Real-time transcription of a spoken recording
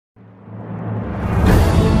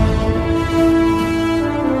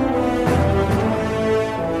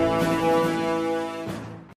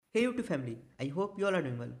family, I hope you all are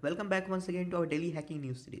doing well. Welcome back once again to our daily hacking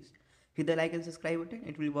news series. Hit the like and subscribe button,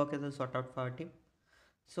 it will work as a sort out for our team.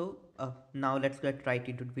 Now let's get right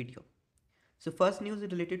into the video. So first news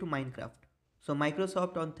is related to Minecraft. So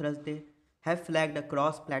Microsoft on Thursday have flagged a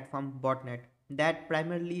cross-platform botnet that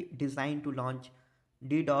primarily designed to launch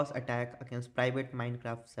DDoS attack against private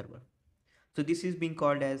Minecraft server. So this is being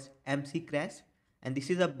called as MCCrash, and this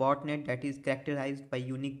is a botnet that is characterized by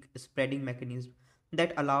unique spreading mechanism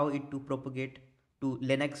that allow it to propagate to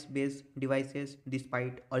Linux-based devices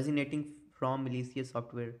despite originating from malicious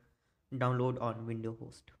software download on Windows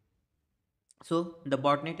host. So the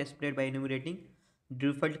botnet is spread by enumerating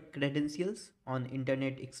default credentials on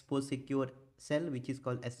Internet Expose Secure Cell, which is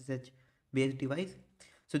called SSH based device.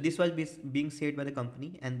 So this was being said by the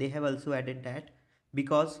company, and they have also added that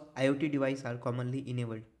because IoT devices are commonly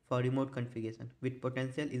enabled for remote configuration with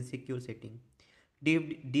potential insecure setting,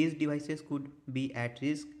 these devices could be at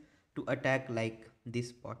risk to attack like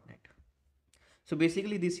this botnet. So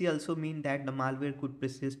basically this also means that the malware could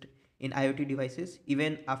persist in IoT devices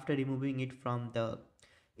even after removing it from the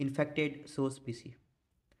infected source PC.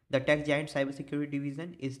 The tech giant cybersecurity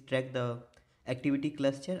division is tracked the activity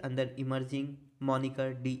cluster under emerging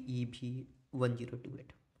moniker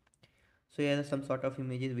DEB1028. So here are some sort of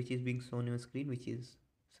images which is being shown on screen, which is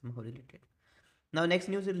somehow related. Now next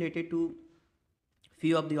news is related to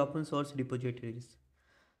few of the open source repositories.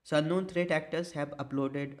 So unknown threat actors have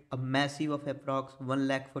uploaded a massive of approx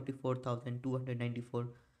 1,44,294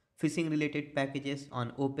 phishing related packages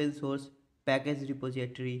on open source package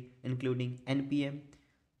repository including NPM,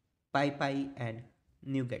 PyPi and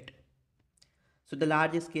NuGet. So the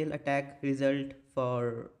large scale attack result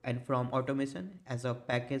for and from automation as a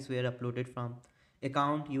package were uploaded from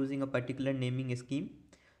account using a particular naming scheme,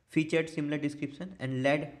 featured similar description and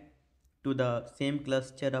led to the same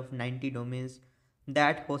cluster of 90 domains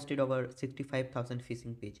that hosted over 65,000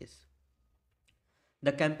 phishing pages.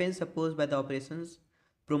 The campaign supposed by the operations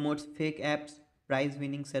promotes fake apps, prize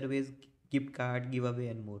winning surveys, gift card giveaway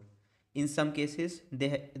and more. In some cases,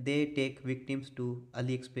 they take victims to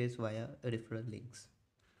AliExpress via referral links.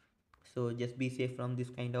 So just be safe from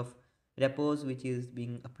this kind of repos which is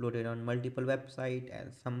being uploaded on multiple website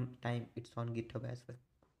and sometime it's on GitHub as well.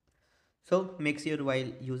 So make sure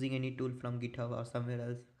while using any tool from GitHub or somewhere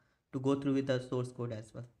else to go through with the source code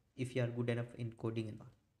as well if you are good enough in coding and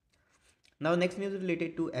all. Now next news is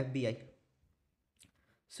related to FBI.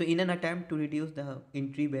 So in an attempt to reduce the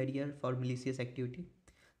entry barrier for malicious activity,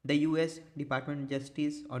 the US Department of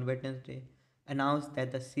Justice on Wednesday announced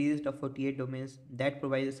that the seized of 48 domains that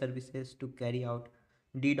provided services to carry out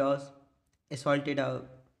DDoS assaulted on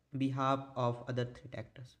behalf of other threat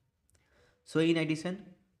actors. So in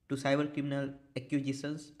addition to cyber criminal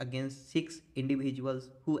accusations against 6 individuals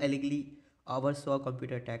who allegedly oversaw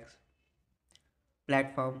computer attacks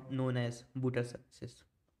platform known as Booter Services.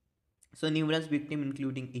 So numerous victims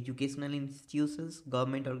including educational institutions,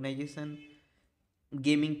 government organizations,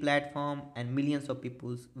 gaming platform and millions of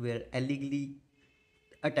people were allegedly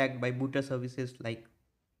attacked by Booter services like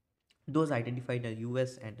those identified in the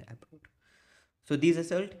US and abroad. So these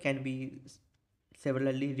assaults can be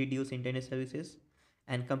severely reduce internet services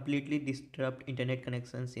and completely disrupt internet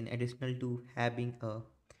connections in addition to having a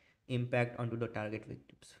impact onto the target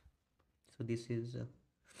victims. So this is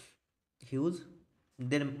huge.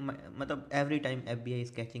 Every time FBI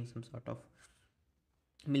is catching some sort of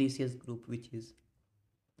malicious group which is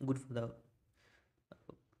good for the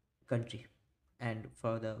country and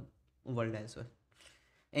for the world as well.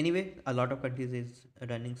 Anyway, a lot of countries is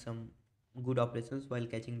running some good operations while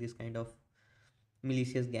catching this kind of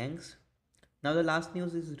malicious gangs. Now the last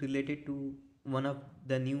news is related to one of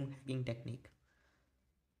the new hacking technique.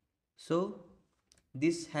 So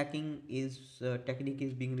this hacking is technique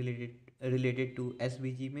is being related to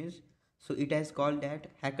SVG image. So it has called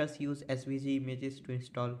that hackers use SVG images to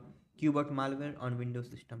install QBot malware on Windows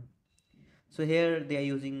system. So here they are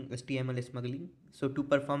using HTML smuggling. So to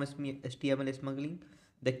perform HTML smuggling,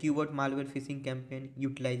 the QBot malware phishing campaign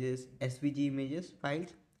utilizes SVG images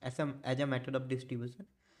files as a method of distribution,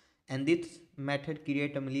 and this method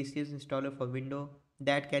creates a malicious installer for Windows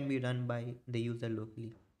that can be run by the user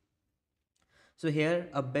locally. So here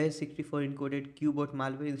a base64 encoded QBot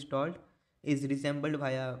malware installed is resembled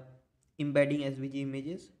via embedding SVG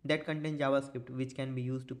images that contain JavaScript which can be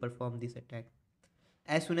used to perform this attack.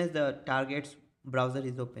 As soon as the target's browser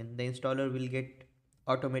is open, the installer will get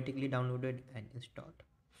automatically downloaded and installed.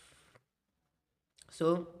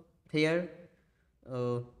 So here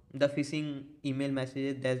the phishing email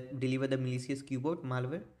messages that deliver the malicious QBot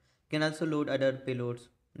malware can also load other payloads.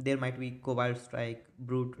 There might be Cobalt Strike,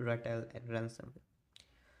 Brute, Rattle and ransomware.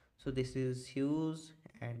 So this is huge.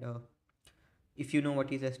 And if you know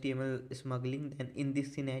what is HTML smuggling, then in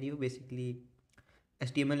this scenario, basically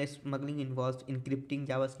HTML smuggling involves encrypting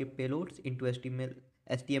JavaScript payloads into HTML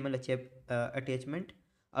attachment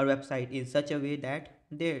or website in such a way that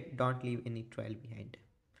they don't leave any trail behind.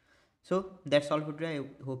 So that's all for today.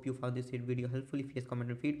 I hope you found this video helpful. If yes, comment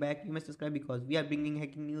and feedback. You must subscribe because we are bringing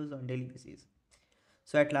hacking news on daily basis.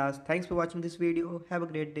 So at last, thanks for watching this video. Have a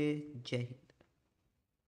great day. Jai Hind.